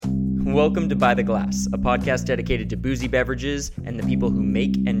Welcome to By the Glass, a podcast dedicated to boozy beverages and the people who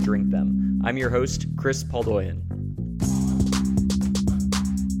make and drink them. I'm your host, Chris Paldoyan.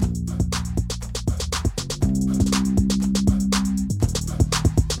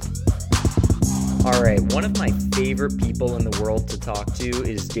 All right, one of my favorite people in the world to talk to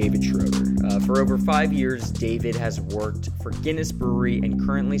is David Schroeder. For over 5 years, David has worked for Guinness Brewery and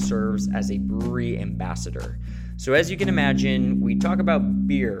currently serves as a brewery ambassador. So as you can imagine, we talk about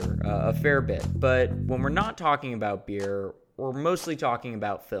beer a fair bit, but when we're not talking about beer, we're mostly talking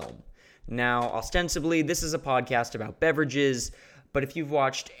about film. Now, ostensibly, this is a podcast about beverages, but if you've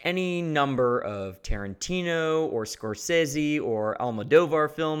watched any number of Tarantino or Scorsese or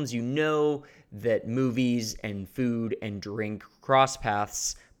Almodovar films, you know that movies and food and drink cross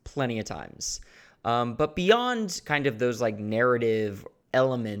paths plenty of times. But beyond kind of those like narrative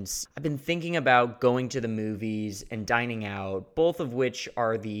elements, I've been thinking about going to the movies and dining out, both of which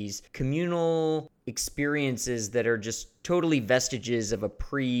are these communal experiences that are just totally vestiges of a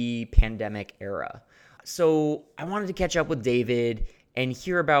pre-pandemic era. So I wanted to catch up with David and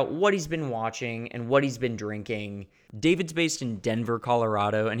hear about what he's been watching and what he's been drinking. David's based in Denver,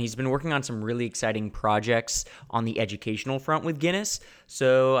 Colorado, and he's been working on some really exciting projects on the educational front with Guinness.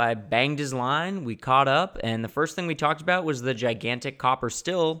 So I banged his line, we caught up, and the first thing we talked about was the gigantic copper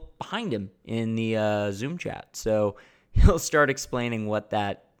still behind him in the Zoom chat. So he'll start explaining what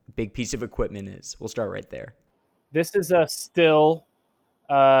that big piece of equipment is. We'll start right there. This is a still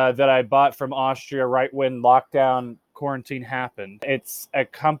that I bought from Austria right when lockdown quarantine happened. It's a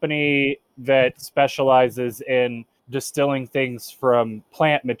company that specializes in distilling things from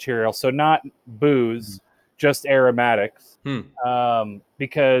plant material, so not booze, just aromatics.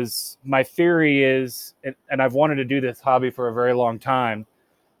 Because my theory is, and I've wanted to do this hobby for a very long time,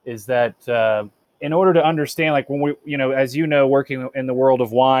 is that in order to understand, like when we, as you know, working in the world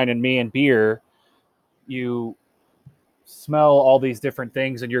of wine and me and beer, you smell all these different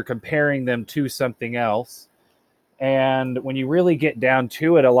things and you're comparing them to something else. And when you really get down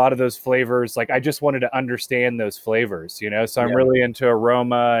to it, a lot of those flavors, like I just wanted to understand those flavors, so I'm really into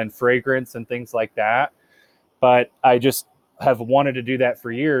aroma and fragrance and things like that. But I just have wanted to do that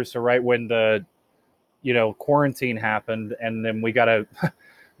for years. So right when the, quarantine happened and then we got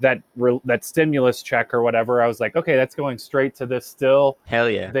that stimulus check or whatever, I was like, okay, that's going straight to this still.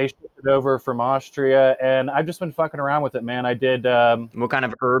 Hell yeah. They shipped it over from Austria and I've just been fucking around with it, man. I did. What kind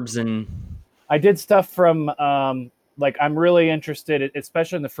of herbs and... I did stuff from, I'm really interested,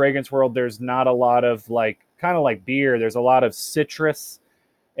 especially in the fragrance world. There's not a lot of kind of like beer. There's a lot of citrus.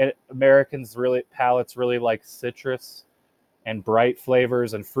 And Americans palates really like citrus and bright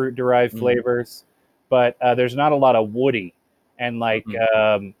flavors and fruit derived flavors, but there's not a lot of woody and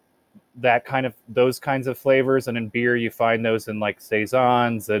those kinds of flavors. And in beer, you find those in like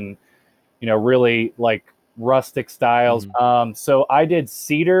saisons and, really like rustic styles. So I did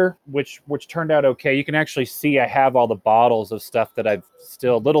cedar, which turned out okay. You can actually see I have all the bottles of stuff that I've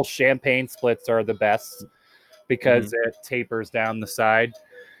still. Little champagne splits are the best because it tapers down the side.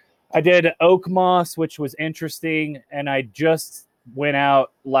 I did oak moss, which was interesting, and I just went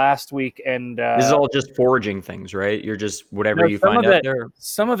out last week and this is all just foraging things, right? You're just whatever you find out there.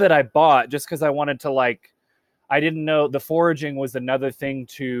 Some of it I bought just because I wanted to I didn't know the foraging was another thing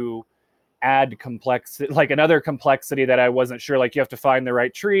to add complexity, another complexity that I wasn't sure. You have to find the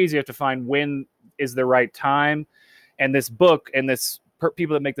right trees, you have to find when is the right time. And this book and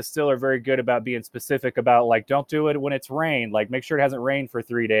people that make the still are very good about being specific about don't do it when it's rained. Make sure it hasn't rained for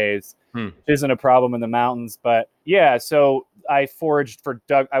 3 days. Which isn't a problem in the mountains. But yeah, so I foraged for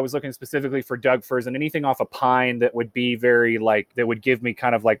I was looking specifically for Doug firs and anything off a pine that would be very that would give me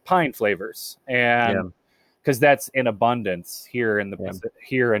kind of pine flavors. And because that's in abundance here in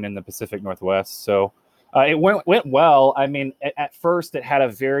the Pacific Northwest. So it went well. I mean, at first it had a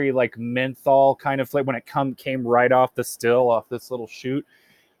very menthol kind of flavor when it came right off the still, off this little shoot.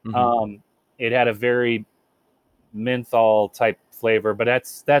 It had a very menthol type flavor, but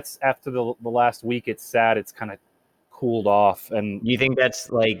that's after the last week it's sat, it's kind of cooled off. And you think that's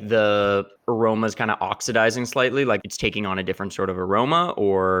the aroma's kind of oxidizing slightly, it's taking on a different sort of aroma,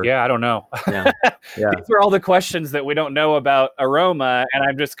 or I don't know. These are all the questions that we don't know about aroma, and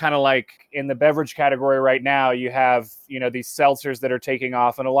I'm just kind of in the beverage category right now. You have these seltzers that are taking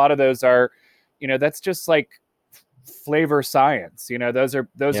off, and a lot of those are that's just flavor science. Those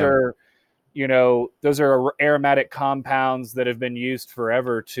are aromatic compounds that have been used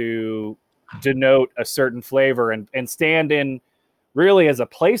forever to denote a certain flavor and stand in really as a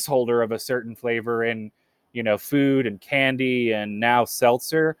placeholder of a certain flavor in food and candy and now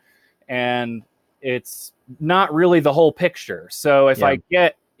seltzer. And it's not really the whole picture. So if I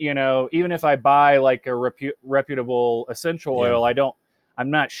get even if I buy like a reputable essential oil,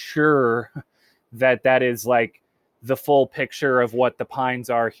 I'm not sure that is like the full picture of what the pines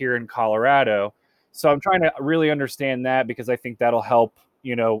are here in Colorado. So I'm trying to really understand that, because I think that'll help.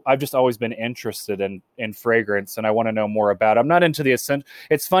 I've just always been interested in fragrance, and I want to know more about it. I'm not into the essential.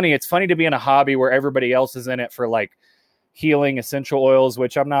 It's funny to be in a hobby where everybody else is in it for like healing essential oils,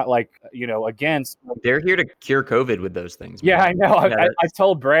 which I'm not like, against. They're here to cure COVID with those things. Yeah, I know. I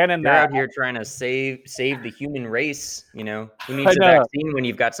told Brandon they're that. out here trying to save the human race. Who needs a vaccine when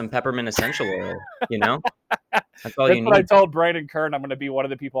you've got some peppermint essential oil? That's all you need. What I told Brandon Kern. I'm going to be one of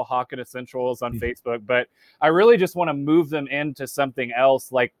the people hawking essential oils on Facebook, but I really just want to move them into something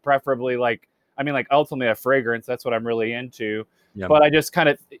else, like preferably like ultimately a fragrance. That's what I'm really into. Yeah. But I just kind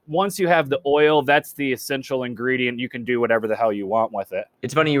of, once you have the oil, that's the essential ingredient. You can do whatever the hell you want with it.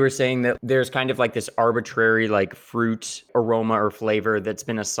 It's funny you were saying that there's kind of like this arbitrary like fruit aroma or flavor that's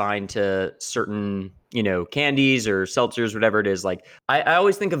been assigned to certain, candies or seltzers, whatever it is. Like I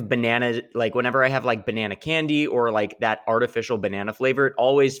always think of banana, like whenever I have like banana candy or like that artificial banana flavor, it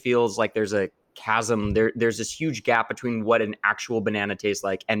always feels like there's a chasm. There's this huge gap between what an actual banana tastes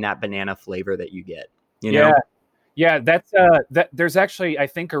like and that banana flavor that you get, know? Yeah, that's there's actually, I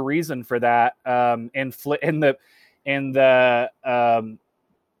think, a reason for that. In the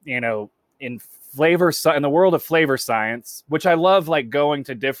world of flavor science, which I love, like going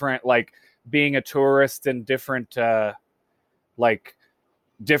to different, like being a tourist in different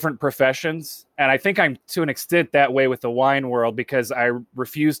different professions. And I think I'm to an extent that way with the wine world, because I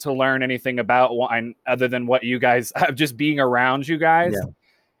refuse to learn anything about wine other than what you guys just being around you guys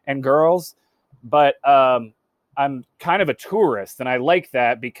and girls. But I'm kind of a tourist, and I like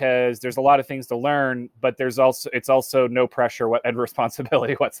that because there's a lot of things to learn, but it's also no pressure and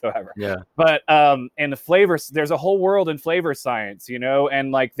responsibility whatsoever. Yeah. But in the flavors, there's a whole world in flavor science,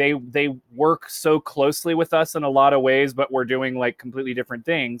 and like they work so closely with us in a lot of ways, but we're doing like completely different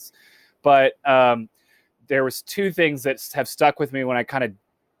things. But there was two things that have stuck with me when I kind of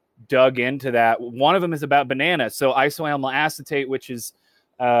dug into that. One of them is about banana. So isoamyl acetate, which is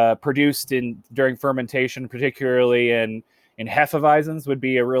produced during fermentation, particularly in Hefeweizens, would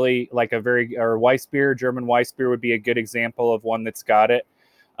be a really like or Weissbier, German Weissbier would be a good example of one that's got it.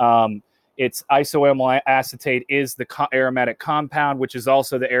 It's isoamyl acetate is the aromatic compound, which is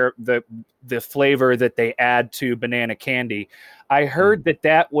also the flavor that they add to banana candy. I heard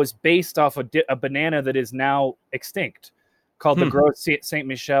that was based off a banana that is now extinct, called the Gros Saint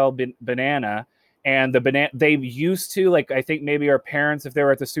Michel banana. And the banana, they used to, like, I think maybe our parents, if they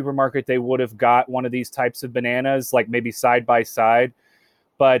were at the supermarket, they would have got one of these types of bananas, like maybe side by side.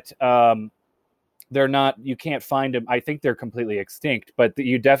 But they're not, you can't find them. I think they're completely extinct. But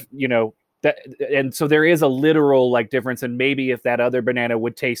and so there is a literal like difference. And maybe if that other banana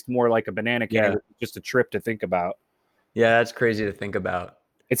would taste more like a banana candy, just a trip to think about. Yeah, that's crazy to think about.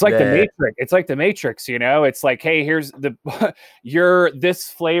 It's like the Matrix. It's like the Matrix, It's like, hey, here's this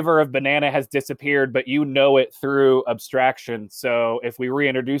flavor of banana has disappeared, but it through abstraction. So if we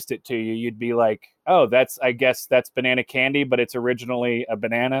reintroduced it to you, you'd be like, oh, I guess that's banana candy, but it's originally a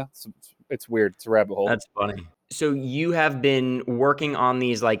banana. It's weird. It's a rabbit hole. That's funny. So you have been working on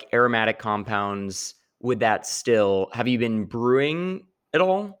these like aromatic compounds with that still. Have you been brewing at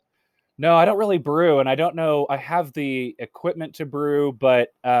all? No, I don't really brew, and I don't know. I have the equipment to brew, but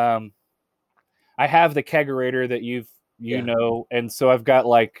I have the kegerator that you know, and so I've got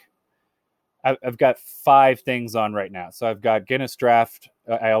I've got 5 things on right now. So I've got Guinness Draft.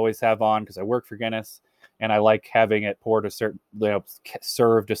 I always have on because I work for Guinness, and I like having it poured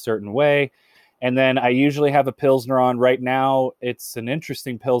served a certain way. And then I usually have a Pilsner on. Right now, it's an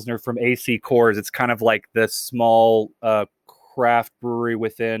interesting Pilsner from AC Coors. It's kind of like the small craft brewery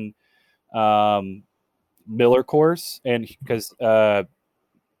within Miller Coors, and because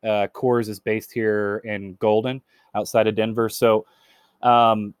Coors is based here in Golden, outside of Denver. So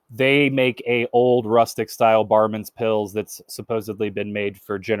they make a old rustic style Barman's Pils that's supposedly been made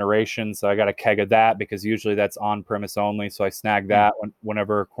for generations. So I got a keg of that because usually that's on premise only. So I snagged that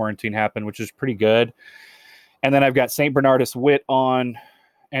whenever quarantine happened, which is pretty good. And then I've got St. Bernardus Wit on,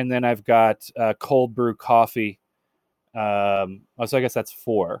 and then I've got cold brew coffee. So I guess that's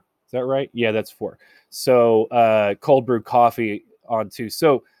 4. Is that right? Yeah, that's 4. So cold brew coffee on 2.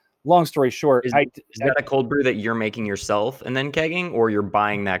 So long story short, is that a cold brew that you're making yourself and then kegging, or you're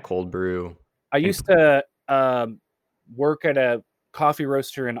buying that cold brew? I used to work at a coffee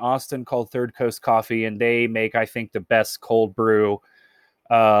roaster in Austin called Third Coast Coffee, and they make, I think, the best cold brew.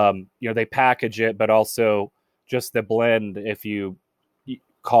 They package it, but also just the blend. If you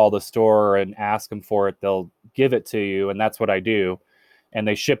call the store and ask them for it, they'll give it to you, and that's what I do. and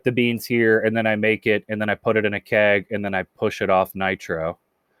they ship the beans here, and then I make it, and then I put it in a keg, and then I push it off nitro.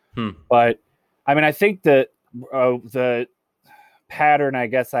 But I mean, I think that the pattern I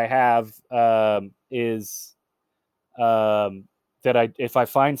guess I have is that if I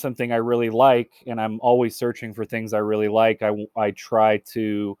find something I really like, and I'm always searching for things I really like, I try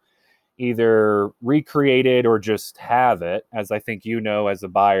to either recreate it or just have it. As I think as a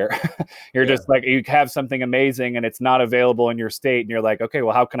buyer, you're just like, you have something amazing and it's not available in your state, and you're like, okay,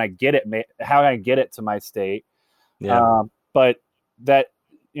 well, how can I get it? How can I get it to my state? But that,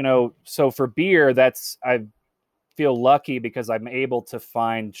 so for beer, I feel lucky because I'm able to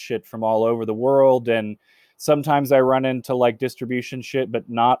find shit from all over the world, and sometimes I run into like distribution shit, but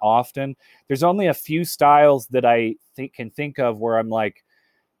not often. There's only a few styles that I can think of where I'm like,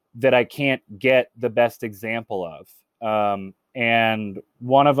 that I can't get the best example of. And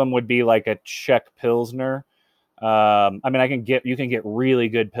one of them would be like a Czech Pilsner. I mean, you can get really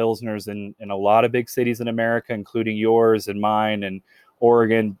good Pilsners in a lot of big cities in America, including yours and mine and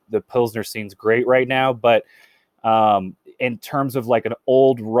Oregon. The Pilsner scene's great right now, but in terms of like an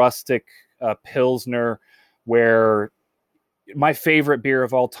old rustic Pilsner, where my favorite beer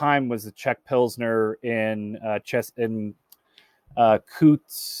of all time was the Czech Pilsner in Kutna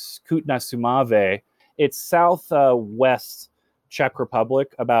Sumave. It's southwest Czech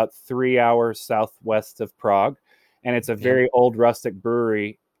Republic, about 3 hours southwest of Prague, and it's a very old rustic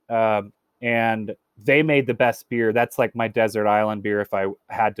brewery. And they made the best beer. That's like my desert island beer if I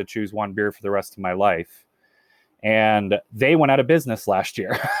had to choose one beer for the rest of my life. And they went out of business last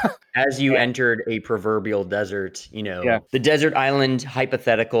year. As you entered a proverbial desert, the desert island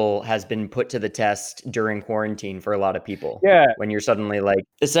hypothetical has been put to the test during quarantine for a lot of people. Yeah. When you're suddenly like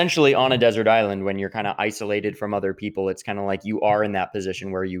essentially on a desert island, when you're kind of isolated from other people, it's kind of like you are in that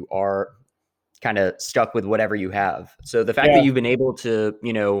position where you are kind of stuck with whatever you have. So the fact that you've been able to,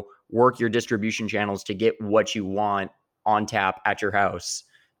 work your distribution channels to get what you want on tap at your house,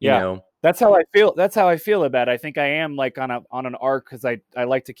 that's how I feel. That's how I feel about it. I think I am like on an arc, because I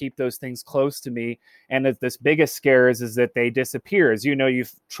like to keep those things close to me. And this biggest scare is that they disappear. As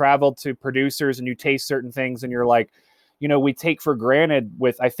you've traveled to producers and you taste certain things and you're like, we take for granted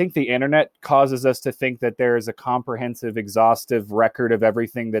I think the internet causes us to think that there is a comprehensive, exhaustive record of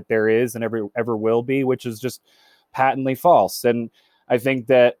everything that there is and ever will be, which is just patently false. And I think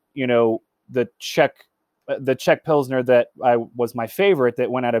that, the Czech Pilsner that was my favorite that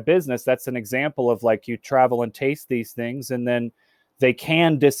went out of business, that's an example of like, you travel and taste these things and then they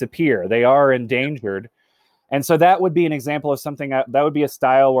can disappear. They are endangered. And so that would be an example of something that would be a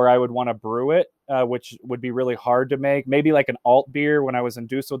style where I would want to brew it, which would be really hard to make. Maybe like an alt beer. When I was in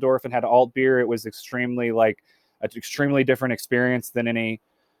Dusseldorf and had alt beer, it was extremely different experience than any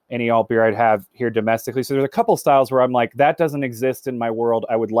alt beer I'd have here domestically. So there's a couple styles where I'm like, that doesn't exist in my world.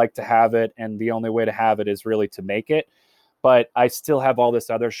 I would like to have it, and the only way to have it is really to make it. But I still have all this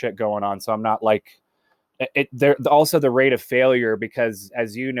other shit going on, so I'm not like it. There also the rate of failure, because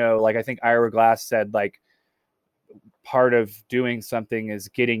as like I think Ira Glass said, like part of doing something is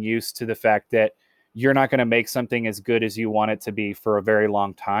getting used to the fact that you're not going to make something as good as you want it to be for a very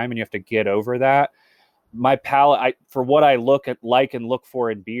long time, and you have to get over that. My palate, for what I look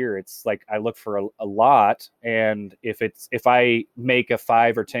for in beer, it's like I look for a lot. And if I make a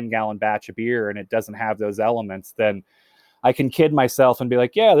 5 or 10 gallon batch of beer and it doesn't have those elements, then I can kid myself and be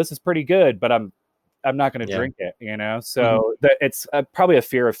like, yeah, this is pretty good, but I'm not going to drink it, So it's probably a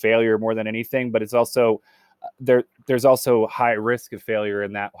fear of failure more than anything, but it's also there's also high risk of failure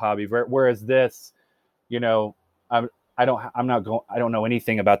in that hobby. Whereas this, I don't know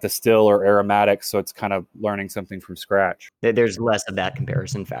anything about the still or aromatics, so it's kind of learning something from scratch. There's less of that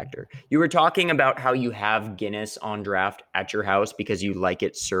comparison factor. You were talking about how you have Guinness on draft at your house because you like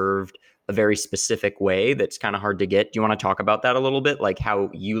it served a very specific way that's kind of hard to get. Do you want to talk about that a little bit, like how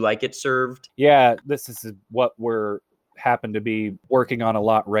you like it served? Yeah, this is what happen to be working on a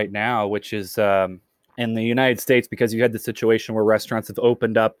lot right now, which is in the United States, because you had the situation where restaurants have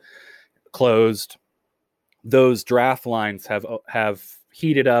opened up, closed. Those draft lines have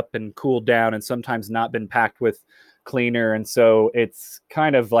heated up and cooled down and sometimes not been packed with cleaner. And so it's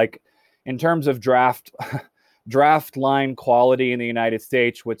kind of like, in terms of draft line quality in the United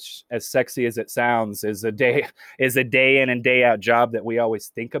States, which, as sexy as it sounds, is a day in and day out job that we always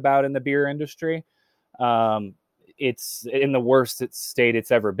think about in the beer industry. It's in the worst state it's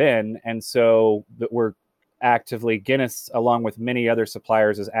ever been. And so we're actively, Guinness, along with many other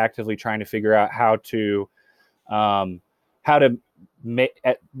suppliers, is actively trying to figure out how to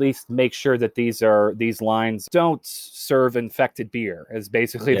at least make sure that these lines don't serve infected beer is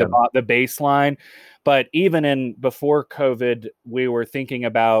basically the baseline. But even before COVID, we were thinking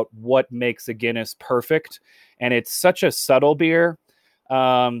about what makes a Guinness perfect, and it's such a subtle beer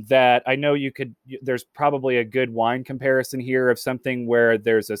that I know there's probably a good wine comparison here of something where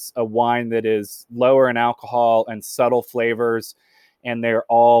there's a wine that is lower in alcohol and subtle flavors, and they're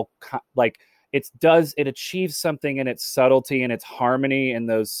all like it achieves something in its subtlety and its harmony in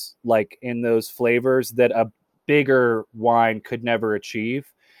those flavors that a bigger wine could never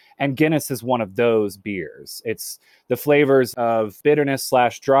achieve. And Guinness is one of those beers. It's the flavors of bitterness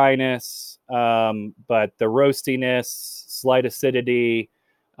 / dryness, but the roastiness, slight acidity,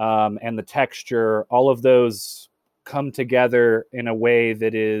 and the texture, all of those come together in a way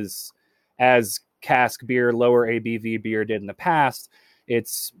that is, as cask beer, lower ABV beer did in the past.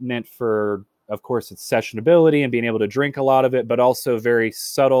 It's meant for, of course, its sessionability and being able to drink a lot of it, but also very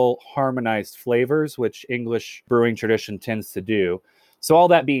subtle, harmonized flavors, which English brewing tradition tends to do. So all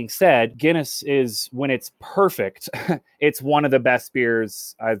that being said, Guinness is, when it's perfect, it's one of the best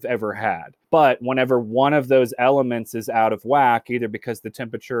beers I've ever had. But whenever one of those elements is out of whack, either because the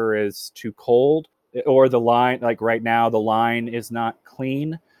temperature is too cold or the line, like right now, the line is not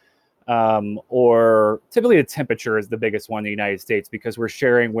clean, or typically the temperature is the biggest one in the United States because we're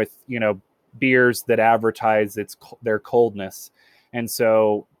sharing with, beers that advertise their coldness. And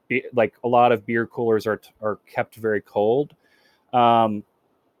so like a lot of beer coolers are kept very cold.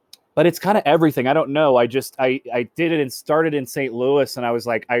 But it's kind of everything. I don't know. I did it and started in St. Louis, and I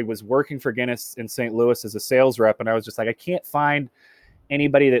was working for Guinness in St. Louis as a sales rep, and I was just like, I can't find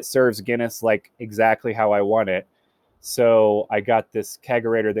anybody that serves Guinness like exactly how I want it. So I got this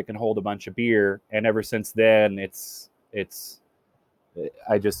kegerator that can hold a bunch of beer, and ever since then, and it's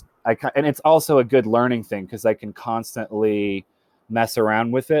also a good learning thing because I can constantly mess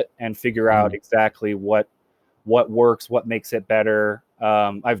around with it and figure out exactly what works, what makes it better.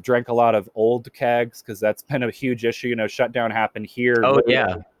 I've drank a lot of old kegs because that's been a huge issue. Shutdown happened here. Oh,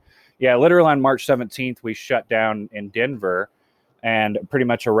 yeah. Literally on March 17th, we shut down in Denver, and pretty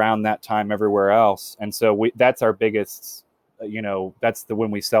much around that time everywhere else. And so that's our biggest, that's when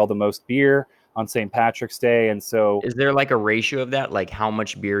we sell the most beer on St. Patrick's Day. And so is there like a ratio of that, like how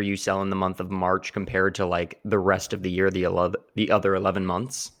much beer you sell in the month of March compared to like the rest of the year, the other 11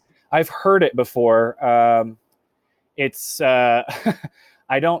 months? I've heard it before. It's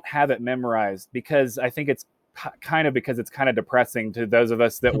I don't have it memorized because I think it's kind of depressing to those of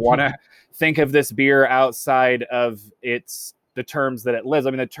us that want to think of this beer outside of the terms that it lives.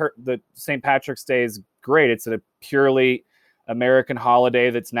 I mean, the St. Patrick's Day is great. It's a purely American holiday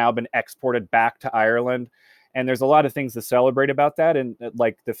that's now been exported back to Ireland. And there's a lot of things to celebrate about that. And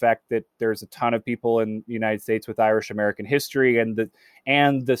like the fact that there's a ton of people in the United States with Irish American history and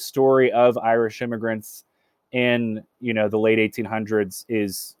the story of Irish immigrants in, the late 1800s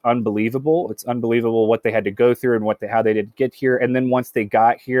is unbelievable. It's unbelievable what they had to go through and how they did get here. And then once they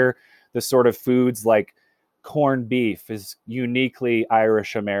got here, the sort of foods like corned beef is uniquely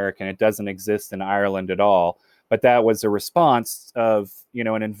Irish American. It doesn't exist in Ireland at all. But that was a response of,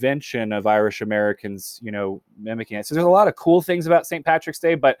 an invention of Irish Americans, mimicking it. So there's a lot of cool things about St. Patrick's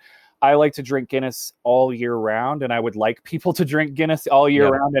Day, but I like to drink Guinness all year round. And I would like people to drink Guinness all year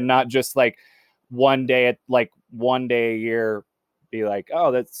round and not just like one day a year be like,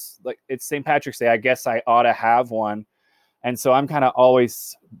 oh, that's like, it's St. Patrick's Day. I guess I ought to have one. And so I'm kind of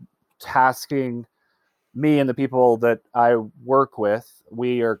always tasking me and the people that I work with.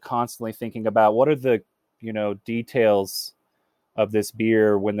 We are constantly thinking about what are the, details of this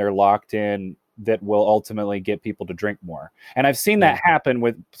beer when they're locked in that will ultimately get people to drink more. And I've seen that happen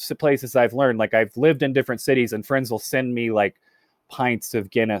with places I've learned. Like I've lived in different cities and friends will send me like pints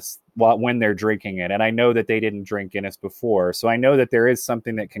of Guinness when they're drinking it. And I know that they didn't drink Guinness before. So I know that there is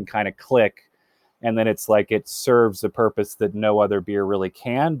something that can kind of click. And then it's like it serves a purpose that no other beer really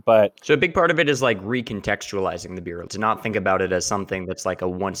can. But so a big part of it is like recontextualizing the beer, to not think about it as something that's like a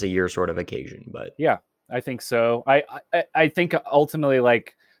once a year sort of occasion. But yeah, I think so. I think ultimately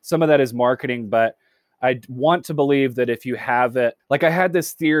like some of that is marketing, but I want to believe that if you have it, like I had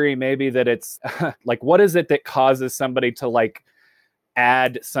this theory maybe that it's like, what is it that causes somebody to like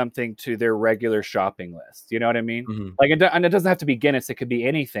add something to their regular shopping list? You know what I mean? Mm-hmm. Like, and it doesn't have to be Guinness. It could be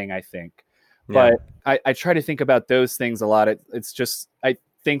anything, I think. But I try to think about those things a lot. It's just, I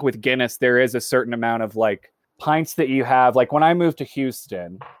think with Guinness, there is a certain amount of like pints that you have. Like when I moved to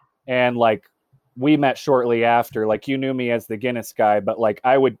Houston and like we met shortly after, like you knew me as the Guinness guy, but like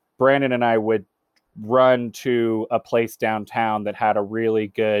Brandon and I would run to a place downtown that had a really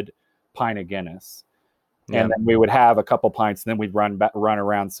good pint of Guinness. And then we would have a couple pints, and then we'd run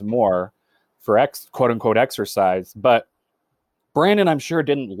around some more for quote unquote exercise. But Brandon, I'm sure,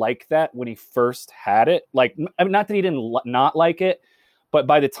 didn't like that when he first had it. Like, I mean, not that he didn't not like it, but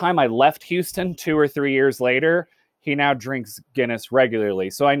by the time I left Houston 2 or 3 years later, he now drinks Guinness regularly.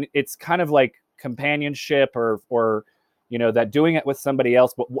 So it's kind of like companionship or that doing it with somebody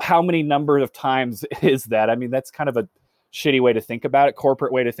else. But how many number of times is that? I mean, that's kind of a shitty way to think about it.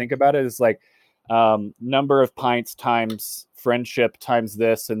 Corporate way to think about it is like number of pints times friendship times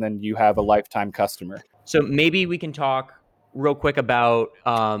this, and then you have a lifetime customer. So maybe we can talk real quick about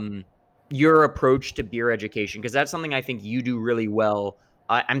your approach to beer education, because that's something I think you do really well.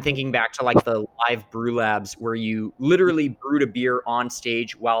 I'm thinking back to like the live brew labs where you literally brewed a beer on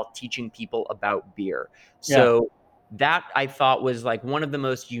stage while teaching people about beer. So that I thought was like one of the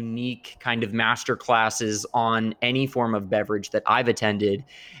most unique kind of master classes on any form of beverage that I've attended.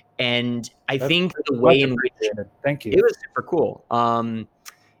 And I think the way in which thank you, it was super cool.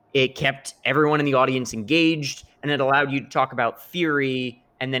 It kept everyone in the audience engaged, and it allowed you to talk about theory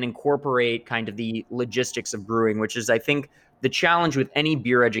and then incorporate kind of the logistics of brewing, which is, I think, the challenge with any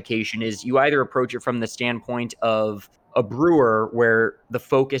beer education is you either approach it from the standpoint of a brewer where the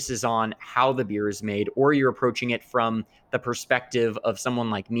focus is on how the beer is made, or you're approaching it from the perspective of someone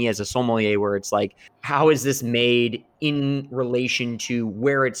like me as a sommelier, where it's like, how is this made in relation to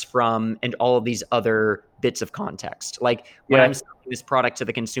where it's from and all of these other bits of context? Like when I'm selling this product to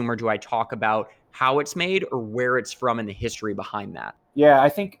the consumer, do I talk about how it's made or where it's from and the history behind that? Yeah, I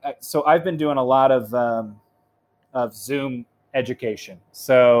think so. I've been doing a lot of Zoom education.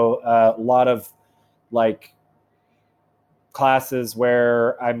 So a lot of like classes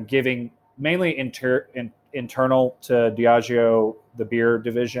where I'm giving mainly internal to Diageo, the beer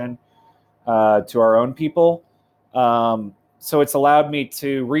division, to our own people. So it's allowed me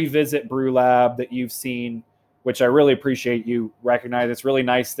to revisit Brew Lab that you've seen, which I really appreciate you recognize. It's really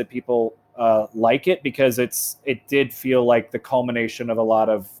nice that people like it, because it did feel like the culmination of a lot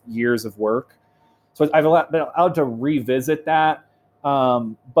of years of work. So I've been allowed to revisit that,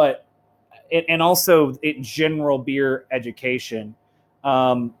 but also in general beer education.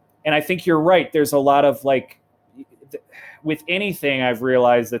 And I think you're right. There's a lot of like, with anything I've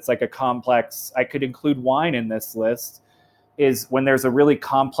realized that's like a complex, I could include wine in this list, is when there's a really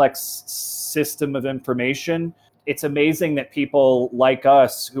complex system of information. It's amazing that people like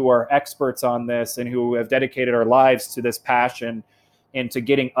us who are experts on this and who have dedicated our lives to this passion and to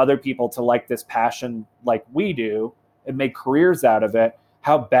getting other people to like this passion like we do and make careers out of it,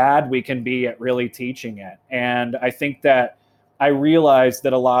 how bad we can be at really teaching it. And I think that I realized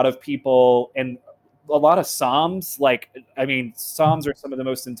that a lot of people and a lot of somms, somms are some of the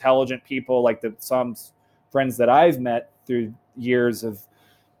most intelligent people, like the somms friends that I've met through years of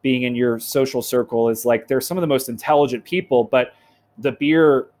being in your social circle, is like, they're some of the most intelligent people, but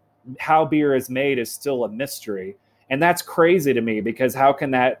how beer is made is still a mystery. And that's crazy to me, because how can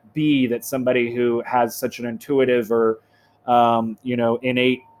that be that somebody who has such an intuitive or,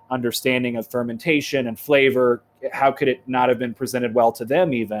 innate understanding of fermentation and flavor, how could it not have been presented well to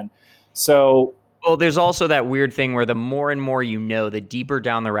them even? So, well, there's also that weird thing where the more and more you know, the deeper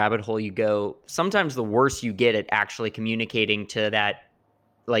down the rabbit hole you go, sometimes the worse you get at actually communicating to that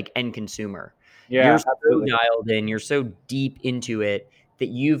like end consumer. Yeah, you're absolutely. so dialed in, you're so deep into it that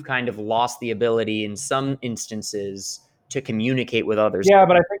you've kind of lost the ability in some instances to communicate with others. Yeah,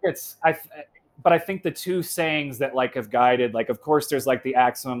 but I think the two sayings that like have guided, like, of course there's like the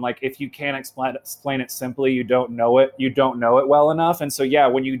axiom, like, if you can't explain it simply, you don't know it well enough. And so, yeah,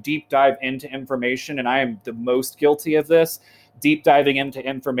 when you deep dive into information, and I am the most guilty of this, deep diving into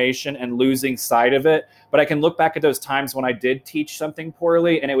information and losing sight of it. But I can look back at those times when I did teach something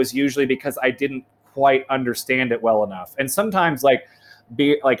poorly, and it was usually because I didn't quite understand it well enough. And sometimes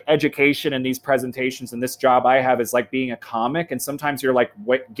education and these presentations and this job I have is like being a comic. And sometimes you're like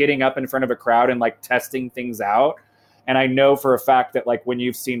getting up in front of a crowd and like testing things out. And I know for a fact that like when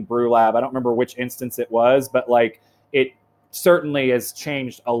you've seen Brew Lab, I don't remember which instance it was, but like it certainly has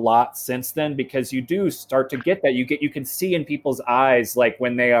changed a lot since then, because you do start to get that. You can see in people's eyes, like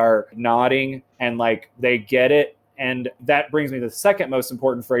when they are nodding and like they get it. And that brings me to the second most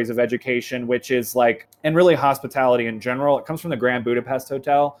important phrase of education, which is like, and really hospitality in general. It comes from the Grand Budapest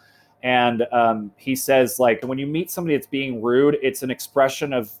Hotel. And he says, like, when you meet somebody that's being rude, it's an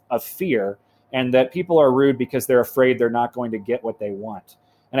expression of fear, and that people are rude because they're afraid they're not going to get what they want.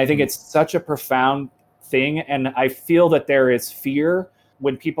 And I think it's such a profound thing. And I feel that there is fear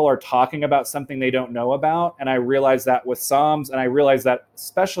when people are talking about something they don't know about. And I realize that with somms, and I realize that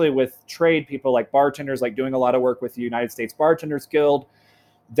especially with trade people like bartenders, like doing a lot of work with the United States Bartenders Guild,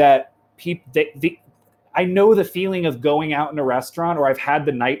 that I know the feeling of going out in a restaurant, or I've had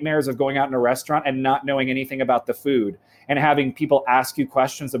the nightmares of going out in a restaurant and not knowing anything about the food and having people ask you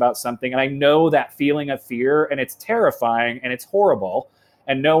questions about something. And I know that feeling of fear, and it's terrifying and it's horrible.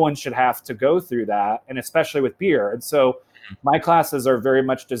 And no one should have to go through that, and especially with beer. And so my classes are very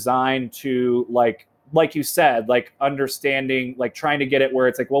much designed to, like you said, like understanding, like trying to get it where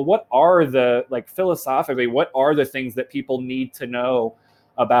it's like, well, what are the, like philosophically, what are the things that people need to know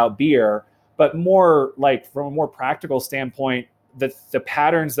about beer? But more like from a more practical standpoint, the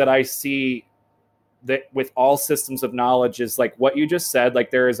patterns that I see that with all systems of knowledge is like what you just said.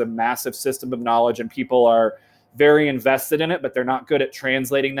 Like there is a massive system of knowledge and people are very invested in it, but they're not good at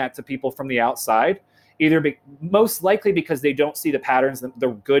translating that to people from the outside, most likely because they don't see the patterns, the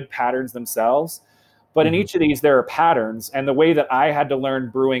good patterns themselves. But in each of these, there are patterns. And the way that I had to learn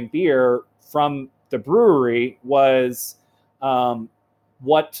brewing beer from the brewery was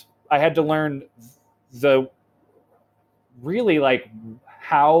what I had to learn the really like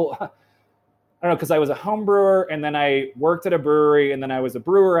how, I don't know, because I was a home brewer and then I worked at a brewery and then I was a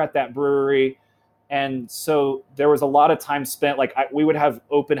brewer at that brewery. And so there was a lot of time spent, like we would have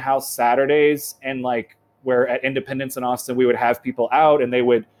open house Saturdays, and like where at Independence in Austin, we would have people out and they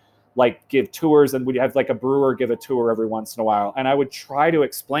would like give tours, and we'd have like a brewer give a tour every once in a while. And I would try to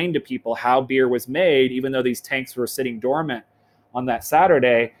explain to people how beer was made, even though these tanks were sitting dormant on that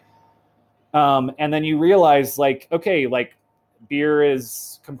Saturday. And then you realize like, okay, like beer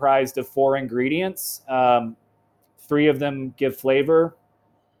is comprised of 4 ingredients. 3 of them give flavor.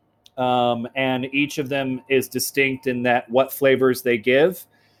 And each of them is distinct in that what flavors they give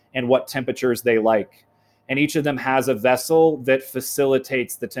and what temperatures they like. And each of them has a vessel that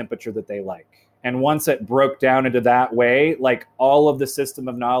facilitates the temperature that they like. And once it broke down into that way, like all of the system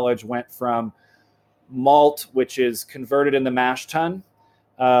of knowledge went from malt, which is converted in the mash tun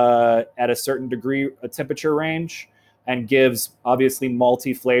at a certain degree, a temperature range, and gives obviously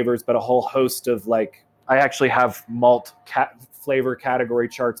malty flavors, but a whole host of like, I actually have malt flavor category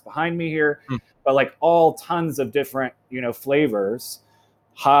charts behind me here, but like all tons of different, flavors.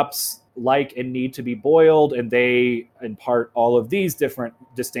 Hops like and need to be boiled, and they impart all of these different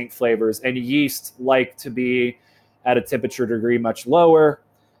distinct flavors. And yeast like to be at a temperature degree much lower,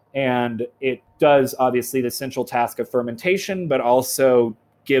 and it does obviously the central task of fermentation, but also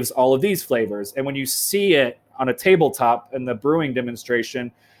gives all of these flavors. And when you see it on a tabletop in the brewing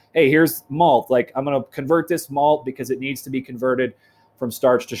demonstration, hey, here's malt. Like, I'm going to convert this malt because it needs to be converted from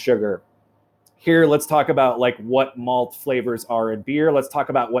starch to sugar. Here, let's talk about like what malt flavors are in beer. Let's talk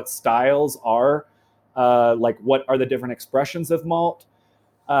about what styles are, like what are the different expressions of malt.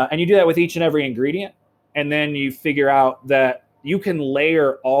 And you do that with each and every ingredient. And then you figure out that you can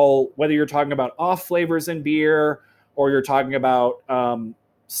layer all, whether you're talking about off flavors in beer or you're talking about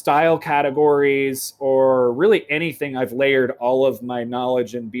style categories or really anything. I've layered all of my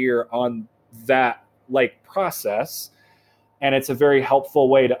knowledge in beer on that like process. And it's a very helpful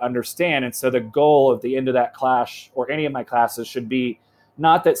way to understand. And so the goal at the end of that class or any of my classes should be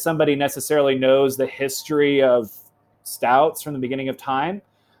not that somebody necessarily knows the history of stouts from the beginning of time,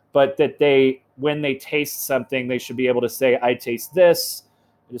 but that they, when they taste something, they should be able to say, I taste this,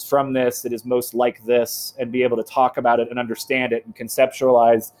 it is from this, it is most like this, and be able to talk about it and understand it and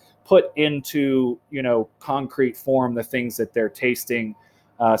conceptualize, put into, concrete form the things that they're tasting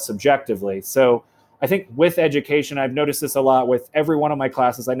subjectively. So I think with education, I've noticed this a lot with every one of my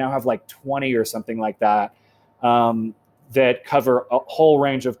classes. I now have like 20 or something like that, that cover a whole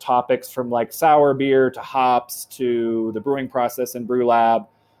range of topics from like sour beer to hops to the brewing process and brew lab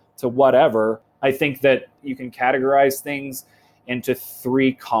to whatever. I think that you can categorize things into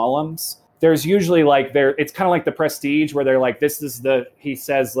 3 columns. There's usually like it's kind of like the Prestige where they're like, he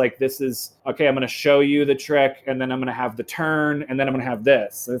says like, this is, okay, I'm going to show you the trick and then I'm going to have the turn and then I'm going to have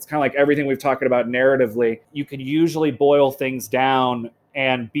this. So it's kind of like everything we've talked about narratively. You can usually boil things down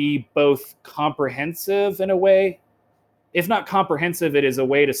and be both comprehensive in a way. If not comprehensive, it is a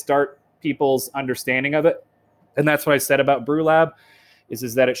way to start people's understanding of it. And that's what I said about Brew Lab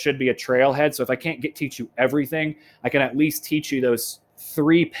is that it should be a trailhead. So if I can't teach you everything, I can at least teach you those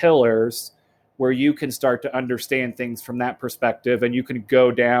 3 pillars where you can start to understand things from that perspective, and you can go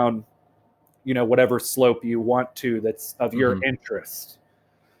down, whatever slope you want to that's of your interest.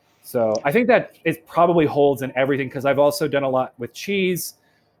 So I think that it probably holds in everything, because I've also done a lot with cheese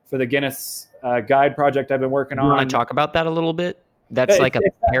for the Guinness guide project I've been working on. You want to talk about that a little bit? That's like a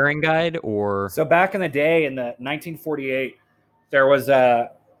pairing guide, or? So back in the day, in the 1948, there was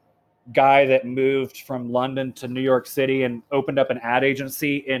a guy that moved from London to New York City and opened up an ad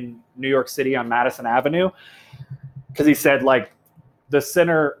agency in New York City on Madison Avenue. Because he said like the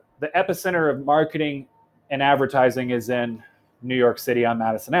epicenter of marketing and advertising is in New York City on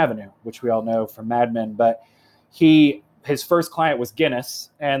Madison Avenue, which we all know from Mad Men. But his first client was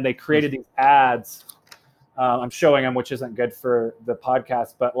Guinness, and they created these ads. I'm showing them, which isn't good for the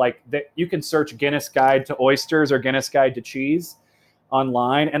podcast, but like you can search Guinness Guide to Oysters or Guinness Guide to Cheese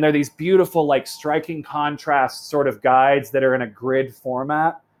online, and they're these beautiful, like striking contrast sort of guides that are in a grid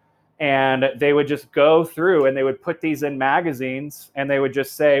format. And they would just go through and they would put these in magazines, and they would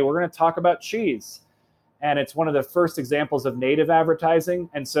just say, we're going to talk about cheese. And it's one of the first examples of native advertising.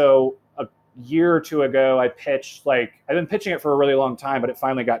 And so a year or two ago, I pitched, like, I've been pitching it for a really long time, but it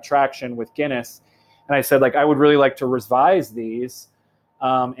finally got traction with Guinness. And I said, like, I would really like to revise these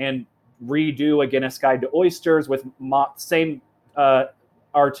and redo a Guinness Guide to Oysters with same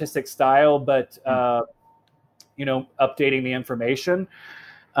artistic style, but, updating the information.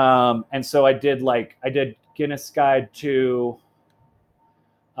 And so I did Guinness Guide to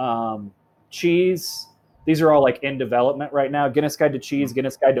cheese. These are all like in development right now. Guinness Guide to Cheese,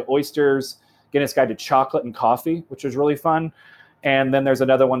 Guinness Guide to Oysters, Guinness Guide to Chocolate and Coffee, which is really fun. And then there's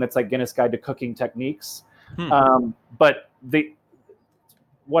another one that's like Guinness Guide to Cooking Techniques. But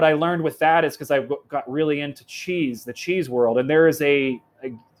what I learned with that is because I got really into cheese, the cheese world. And there is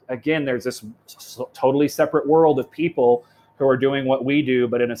there's this totally separate world of people who are doing what we do,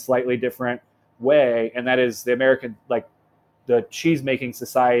 but in a slightly different way. And that is the American, like the Cheese Making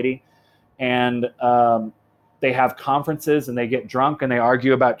Society. And they have conferences and they get drunk and they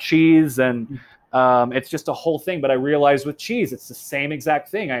argue about cheese. And it's just a whole thing. But I realized with cheese, it's the same exact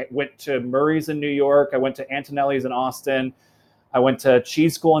thing. I went to Murray's in New York. I went to Antonelli's in Austin. I went to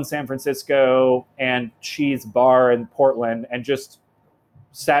cheese school in San Francisco and cheese bar in Portland, and just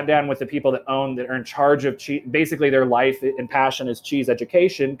sat down with the people that are in charge of cheese. Basically, their life and passion is cheese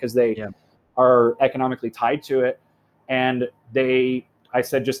education because they are economically tied to it. And I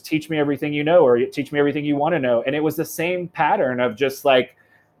said, just teach me everything you know, or teach me everything you want to know. And it was the same pattern of just like,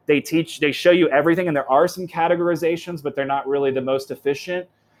 they show you everything, and there are some categorizations, but they're not really the most efficient.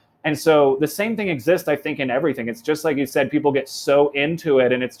 And so the same thing exists, I think, in everything. It's just like you said, people get so into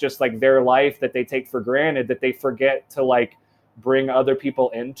it, and it's just like their life that they take for granted that they forget to like bring other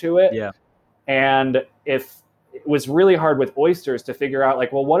people into it. Yeah. And if it was really hard with oysters to figure out,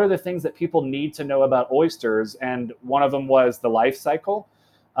 like, well, what are the things that people need to know about oysters? And one of them was the life cycle.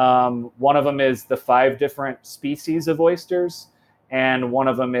 One of them is the 5 different species of oysters. And one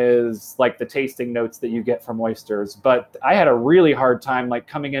of them is like the tasting notes that you get from oysters. But I had a really hard time like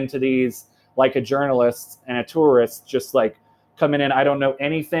coming into these like a journalist and a tourist, just like coming in, I don't know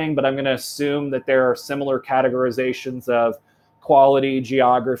anything, but I'm going to assume that there are similar categorizations of quality,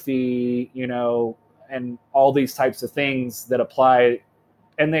 geography, and all these types of things that apply.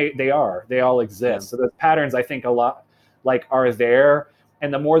 And they all exist. Yeah. So those patterns, I think, a lot like are there.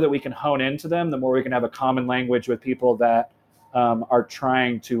 And the more that we can hone into them, the more we can have a common language with people that are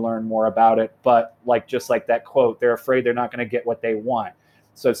trying to learn more about it. But like, just like that quote, they're afraid they're not going to get what they want.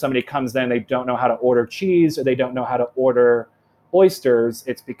 So if somebody comes in, they don't know how to order cheese, or they don't know how to order oysters,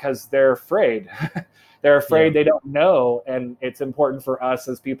 it's because they're afraid. They're afraid they don't know. And it's important for us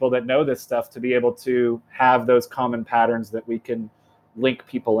as people that know this stuff to be able to have those common patterns that we can link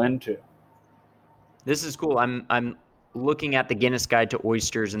people into. This is cool. I'm looking at the Guinness Guide to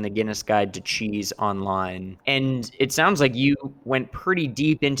Oysters and the Guinness Guide to Cheese online. And it sounds like you went pretty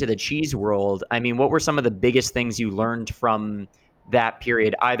deep into the cheese world. I mean, what were some of the biggest things you learned from that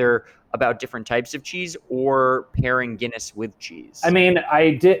period, either about different types of cheese or pairing Guinness with cheese? I mean,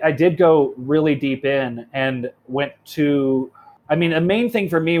 I did go really deep in and went to, I mean, the main thing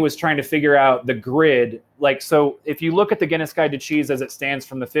for me was trying to figure out the grid. Like, so if you look at the Guinness Guide to Cheese as it stands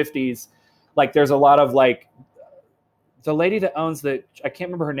from the 50s, like there's a lot of like, the lady that owns I can't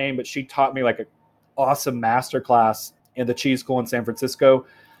remember her name, but she taught me like an awesome masterclass in the cheese school in San Francisco,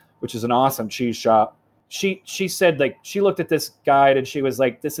 which is an awesome cheese shop. She said, like, she looked at this guide and she was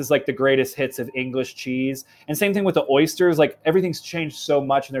like, this is like the greatest hits of English cheese. And same thing with the oysters, like everything's changed so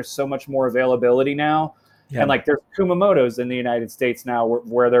much and there's so much more availability now. Yeah. And like there's Kumamoto's in the United States now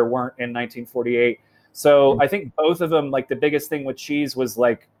where there weren't in 1948. So I think both of them, like the biggest thing with cheese was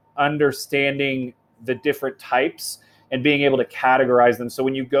like understanding the different types and being able to categorize them. So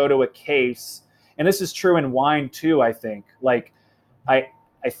when you go to a case, and this is true in wine too, I think, like, I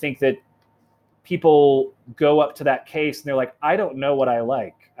think that people go up to that case and they're like, I don't know what I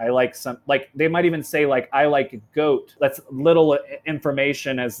like. I like some, like, they might even say like, I like goat. That's little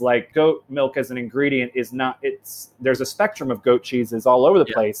information, as like goat milk as an ingredient is not, there's a spectrum of goat cheeses all over the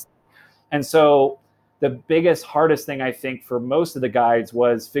place. And so the biggest, hardest thing I think for most of the guides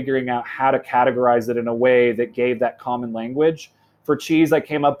was figuring out how to categorize it in a way that gave that common language. For cheese, I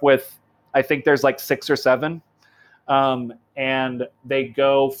came up with I think there's like 6 or 7. And they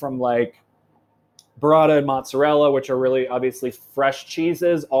go from like burrata and mozzarella, which are really obviously fresh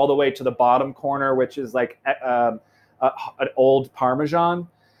cheeses, all the way to the bottom corner, which is like an old Parmesan,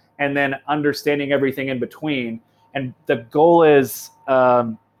 and then understanding everything in between. And the goal is,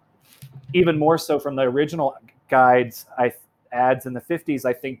 even more so from the original guides, ads in the 50s,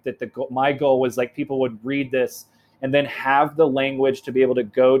 I think that my goal was like people would read this and then have the language to be able to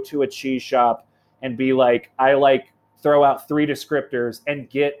go to a cheese shop and be like, throw out 3 descriptors and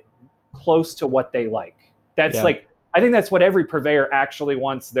get close to what they like. That's like, I think that's what every purveyor actually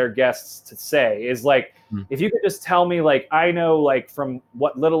wants their guests to say is like, if you could just tell me, like, I know, like, from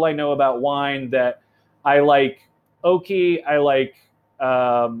what little I know about wine, that I like oaky, I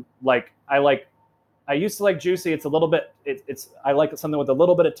used to like juicy. It's a little bit, I like something with a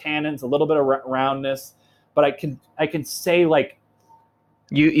little bit of tannins, a little bit of roundness, but I can say, like,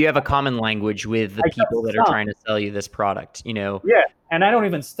 you have a common language with the people that are trying to sell you this product, you know? Yeah. And I don't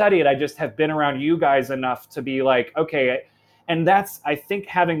even study it. I just have been around you guys enough to be like, okay. And that's, I think,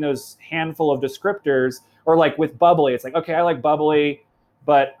 having those handful of descriptors, or like with bubbly, it's like, okay, I like bubbly,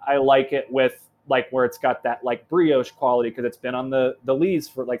 but I like it with like where it's got that like brioche quality because it's been on the lees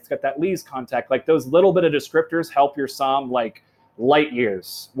for like, it's got that lees contact. Like those little bit of descriptors help your somm like light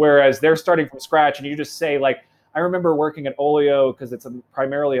years. Whereas they're starting from scratch and you just say like, I remember working at Olio because it's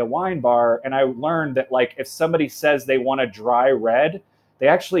primarily a wine bar. And I learned that like, if somebody says they want a dry red, they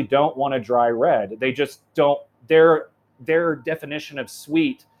actually don't want a dry red. They just don't, their definition of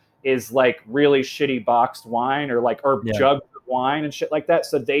sweet is like really shitty boxed wine or jugs of wine and shit like that.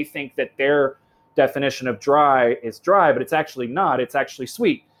 So they think that their definition of dry is dry, but it's actually not. It's actually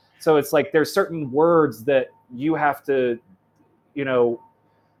sweet. So it's like there's certain words that you have to, you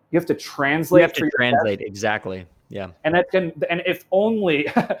have to translate. You have to translate, exactly. Yeah. And if only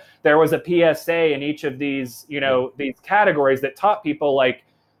there was a PSA in each of these, these categories that taught people like,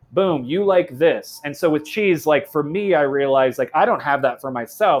 boom, you like this. And so with cheese, like for me, I realized like I don't have that for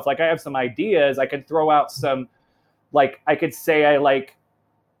myself. Like I have some ideas. I can throw out some, like I could say I like,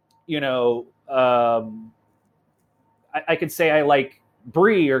 I could say I like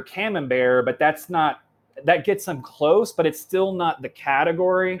brie or camembert, but that gets them close, but it's still not the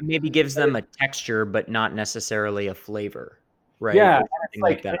category. It maybe gives them a texture, but not necessarily a flavor, right? Yeah,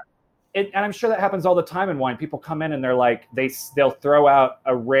 like that. And I'm sure that happens all the time in wine. People come in and they're like, they'll throw out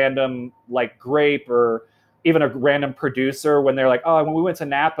a random like grape or even a random producer when they're like, oh, when we went to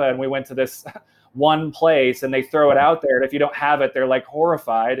Napa and we went to this one place, and they throw it out there, and if you don't have it, they're like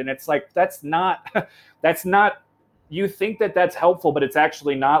horrified. And it's like, that's not, you think that that's helpful, but it's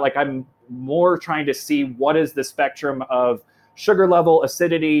actually not. Like I'm more trying to see what is the spectrum of sugar level,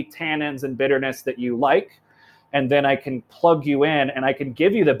 acidity, tannins, and bitterness that you like. And then I can plug you in and I can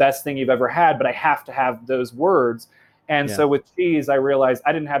give you the best thing you've ever had, but I have to have those words. And so with cheese, I realized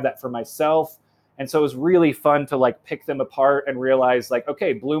I didn't have that for myself. And so it was really fun to like pick them apart and realize like,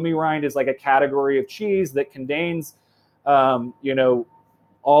 okay, Bloomy Rind is like a category of cheese that contains, all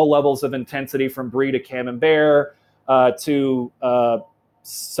levels of intensity from brie to camembert to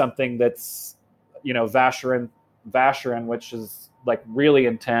something that's, Vacherin, which is like really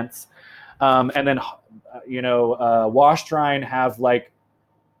intense. And then, Waschtrein have like,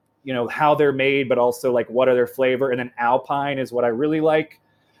 how they're made, but also like what are their flavor. And then Alpine is what I really like.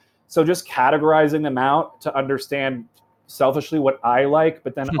 So just categorizing them out to understand selfishly what I like,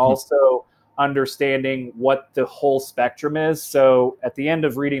 but then also understanding what the whole spectrum is. So at the end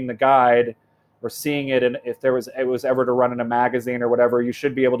of reading the guide or seeing it, and if it was ever to run in a magazine or whatever, you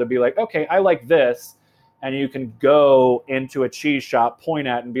should be able to be like, okay, I like this. And you can go into a cheese shop, point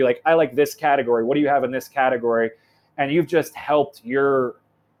at and be like, I like this category. What do you have in this category? And you've just helped your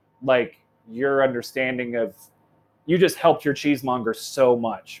understanding of, you just helped your cheesemonger so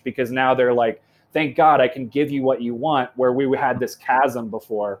much, because now they're like, thank God I can give you what you want, where we had this chasm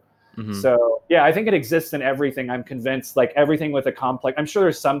before. Mm-hmm. So yeah, I think it exists in everything. I'm convinced, like everything with a complex, I'm sure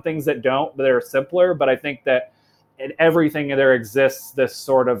there's some things that don't, that are simpler, but I think that in everything there exists this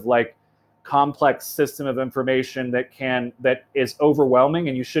sort of like complex system of information that is overwhelming,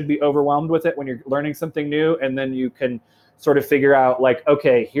 and you should be overwhelmed with it when you're learning something new. And then you can sort of figure out like,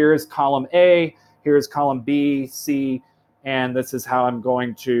 okay, here's column A, here's column B, C, and this is how I'm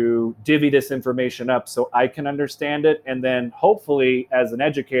going to divvy this information up so I can understand it. And then hopefully as an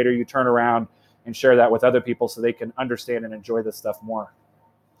educator, you turn around and share that with other people so they can understand and enjoy this stuff more.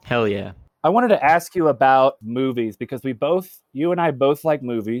 Hell yeah. I wanted to ask you about movies, because you and I both like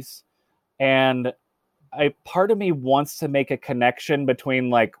movies. And part of me wants to make a connection between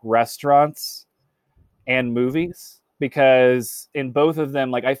like restaurants and movies, because in both of them,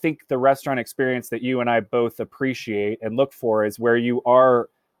 like I think the restaurant experience that you and I both appreciate and look for is where you are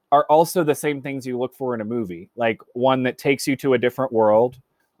also the same things you look for in a movie, like one that takes you to a different world,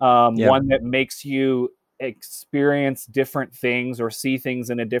 one that makes you experience different things or see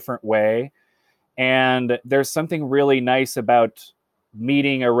things in a different way. And there's something really nice about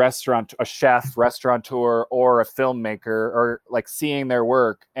meeting a chef, restaurateur, or a filmmaker, or like seeing their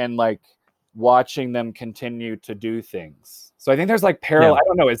work and like watching them continue to do things. So I think there's like parallel. I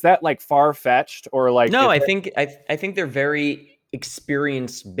don't know. Is that like far-fetched or like? No, I think they're very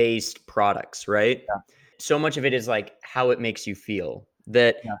experience-based products, right? Yeah. So much of it is like how it makes you feel.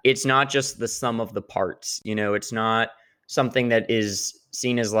 That it's not just the sum of the parts. It's not something that is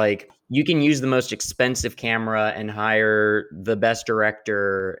seen as like you can use the most expensive camera and hire the best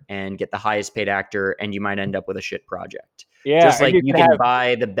director and get the highest paid actor, and you might end up with a shit project. Yeah, just like you can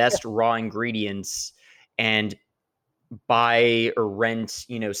buy the best raw ingredients and buy or rent,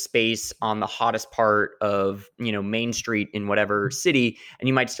 space on the hottest part of, Main Street in whatever city, and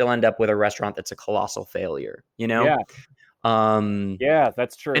you might still end up with a restaurant that's a colossal failure, Yeah. Yeah,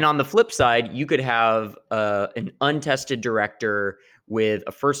 that's true. And on the flip side, you could have an untested director with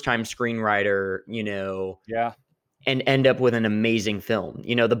a first-time screenwriter, and end up with an amazing film.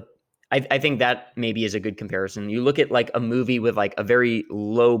 I think that maybe is a good comparison. You look at like a movie with like a very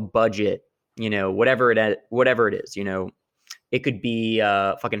low budget, whatever it is, it could be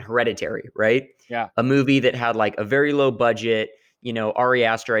fucking Hereditary, right? Yeah. A movie that had like a very low budget, Ari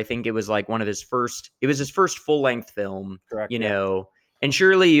Aster, I think it was like his first full-length film. Correct, and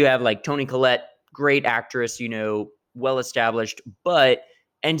surely you have like Toni Collette, great actress, well established, but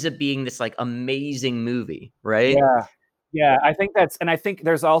ends up being this like amazing movie, right? Yeah, I think I think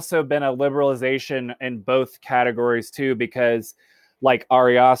there's also been a liberalization in both categories too, because like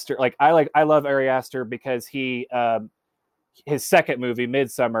Ari Aster, like I love Ari Aster because his second movie,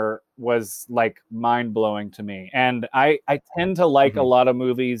 Midsommar, was like mind-blowing to me. And I tend to like a lot of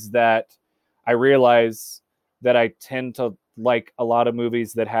movies that I realize that I tend to like a lot of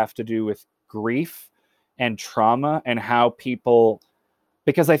movies that have to do with grief and trauma and how people,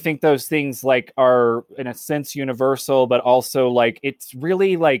 because I think those things like are in a sense universal, but also like it's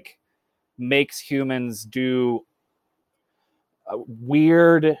really like makes humans do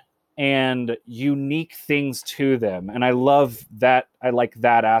weird and unique things to them. And I love that. I like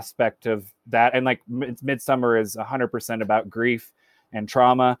that aspect of that. And like Midsommar is 100% about grief and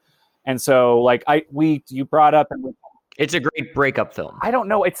trauma. And so like you brought up, and it's a great breakup film. I don't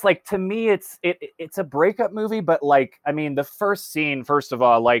know. It's like, to me, it's a breakup movie, but like, I mean, the first scene, first of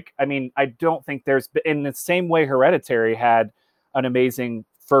all, like, I mean, I don't think there's, in the same way Hereditary had an amazing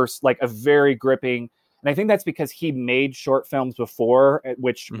first, like a very gripping, and I think that's because he made short films before,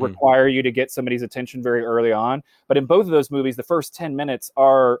 which require you to get somebody's attention very early on. But in both of those movies, the first 10 minutes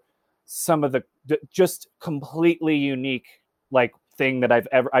are some of the just completely unique, like thing that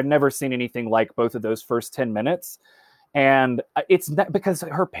I've never seen anything like both of those first 10 minutes. And it's not because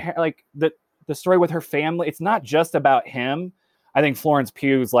like the story with her family, it's not just about him. I think Florence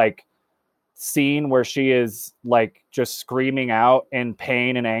Pugh's like scene where she is like just screaming out in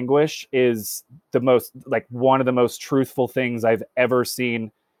pain and anguish is the most, like one of the most truthful things I've ever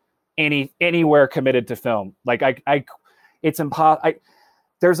seen anywhere committed to film. Like it's impossible.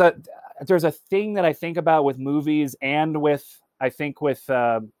 There's a thing that I think about with movies and with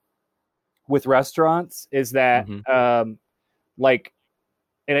restaurants is that like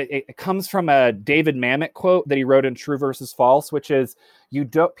it comes from a David Mamet quote that he wrote in True versus False, which is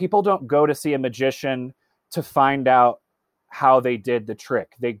people don't go to see a magician to find out how they did the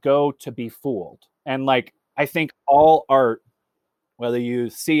trick. They go to be fooled. And like I think all art, whether you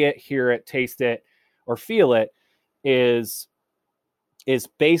see it, hear it, taste it, or feel it, is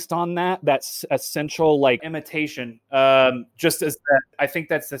based on that's essential like imitation, just as that. I think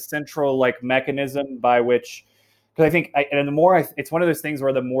that's the central like mechanism by which, because I think and the more it's one of those things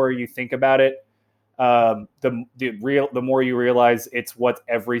where the more you think about it, the more you realize it's what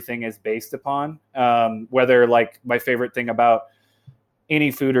everything is based upon. Whether like my favorite thing about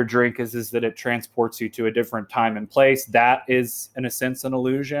any food or drink is that it transports you to a different time and place. That is in a sense an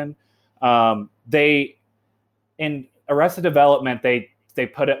illusion. They in Arrested Development, they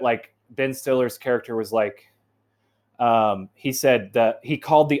put it like Ben Stiller's character was like, he said that he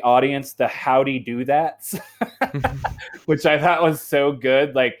called the audience the howdy do that's, which I thought was so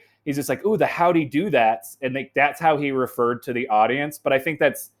good. Like he's just like, ooh, the howdy do that's, and that's how he referred to the audience. But I think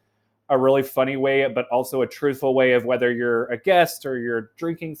that's a really funny way, but also a truthful way of whether you're a guest or you're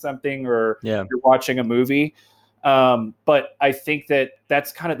drinking something or you're watching a movie. But I think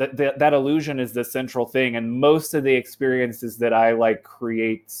that's kind of that illusion is the central thing. And most of the experiences that I like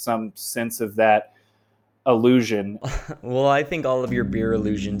create some sense of that illusion. Well, I think all of your beer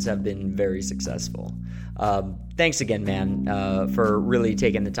illusions have been very successful. Thanks again, man, for really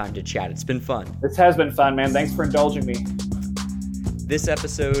taking the time to chat. It's been fun. This has been fun, man. Thanks for indulging me. This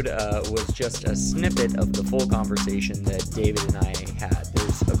episode was just a snippet of the full conversation that David and I had.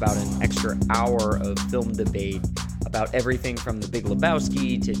 There's about an extra hour of film debate about everything from The Big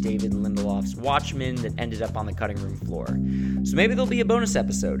Lebowski to David Lindelof's Watchmen that ended up on the cutting room floor. So maybe there'll be a bonus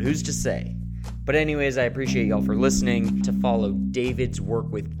episode, who's to say? But anyways, I appreciate y'all for listening. To follow David's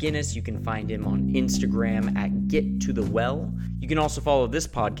work with Guinness, you can find him on Instagram at GetToTheWell. You can also follow this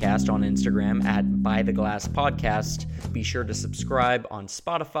podcast on Instagram at By the Glass Podcast. Be sure to subscribe on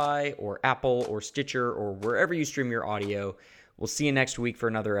Spotify or Apple or Stitcher or wherever you stream your audio. We'll see you next week for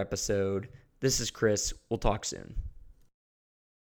another episode. This is Chris. We'll talk soon.